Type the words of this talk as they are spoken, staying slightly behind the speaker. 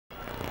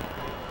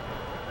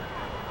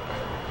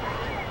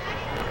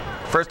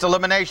First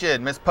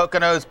elimination, Miss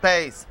Pocono's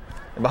pace.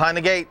 And behind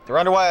the gate, they're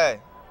underway.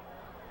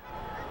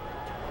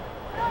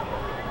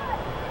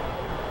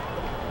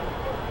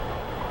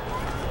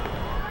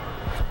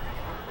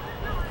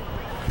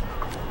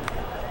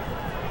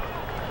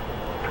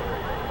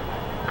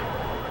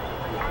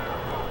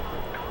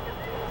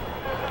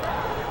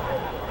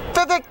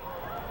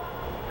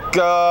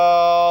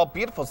 Go!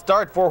 Beautiful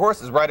start. 4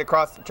 horses right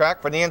across the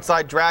track. For the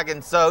inside,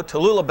 Dragon So.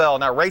 Tallulah Bell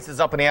now races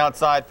up on the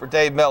outside for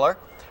Dave Miller.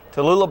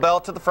 Tallulah Bell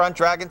to the front.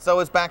 Dragon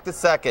So is back to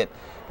second.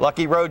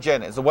 Lucky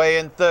Rogen is away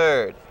in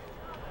third.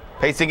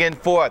 Pacing in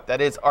fourth, that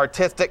is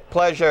Artistic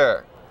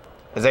Pleasure.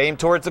 Is aimed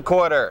towards the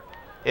quarter.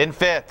 In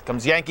fifth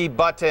comes Yankee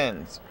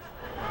Buttons.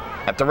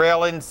 At the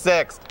rail in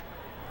sixth,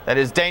 that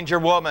is Danger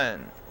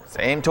Woman. It's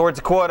aimed towards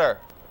the quarter.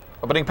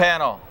 Opening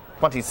panel,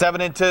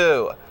 27 and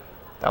 2.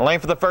 Down lane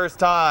for the first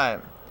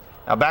time.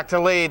 Now back to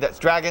lead, that's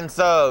Dragon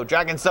So.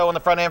 Dragon So on the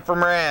front end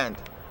from Rand.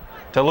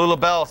 Tallulah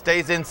Bell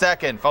stays in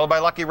second, followed by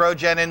Lucky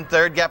Rogen in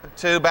third. Gap of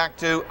 2, back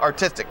to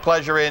Artistic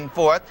Pleasure in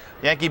fourth.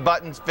 Yankee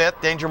Buttons fifth.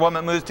 Danger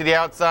Woman moves to the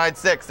outside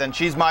sixth. And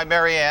She's My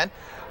Marianne.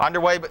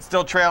 Underway but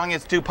still trailing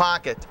is Two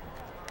Pocket.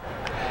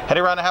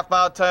 Heading around a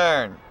half-mile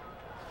turn.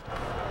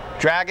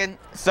 Dragon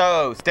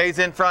So stays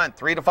in front,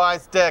 3 to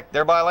 5 stick,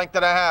 thereby a length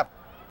and a half.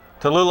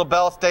 Tallulah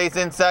Bell stays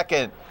in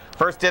second.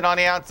 First in on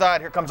the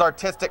outside, here comes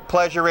Artistic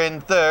Pleasure in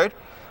third.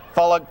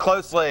 Followed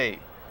closely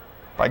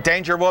by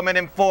Danger Woman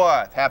in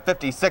fourth. Half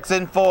 56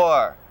 in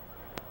 4.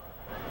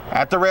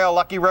 At the rail,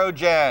 Lucky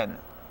Rogen.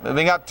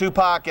 Moving up Two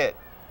Pocket.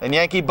 Then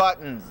Yankee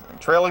Buttons.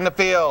 Trailing the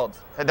fields.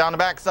 Head down the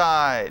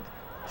backside.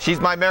 She's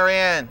My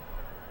Marianne.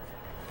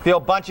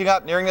 Field bunching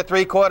up, nearing the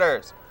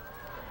 3/4.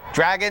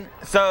 Dragon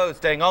So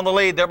staying on the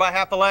lead, thereby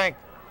half a length.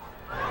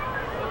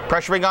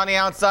 Pressuring on the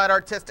outside,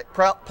 Artistic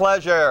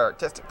Pleasure.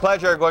 Artistic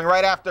Pleasure going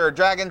right after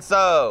Dragon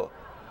So.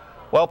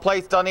 Well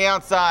placed on the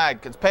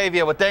outside.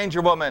 Conspavia with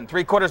Danger Woman.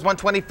 3/4,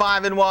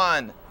 125 and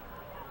 1.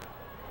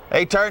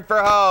 A turn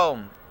for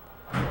home.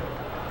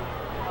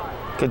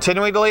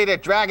 Continuing to lead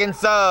it, Dragon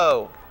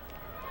So.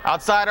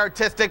 Outside,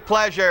 Artistic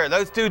Pleasure.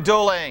 Those two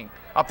dueling.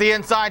 Up the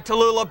inside,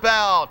 Tallulah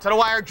Bell. To the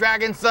wire,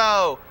 Dragon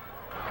So.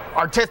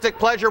 Artistic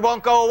Pleasure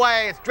won't go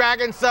away. It's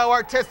Dragon So,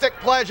 Artistic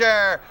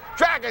Pleasure.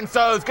 Dragon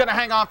So's going to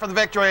hang on for the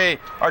victory.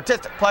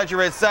 Artistic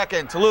Pleasure is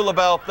second. Tallulah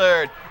Bell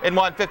third in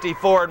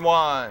 154 and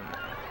 1.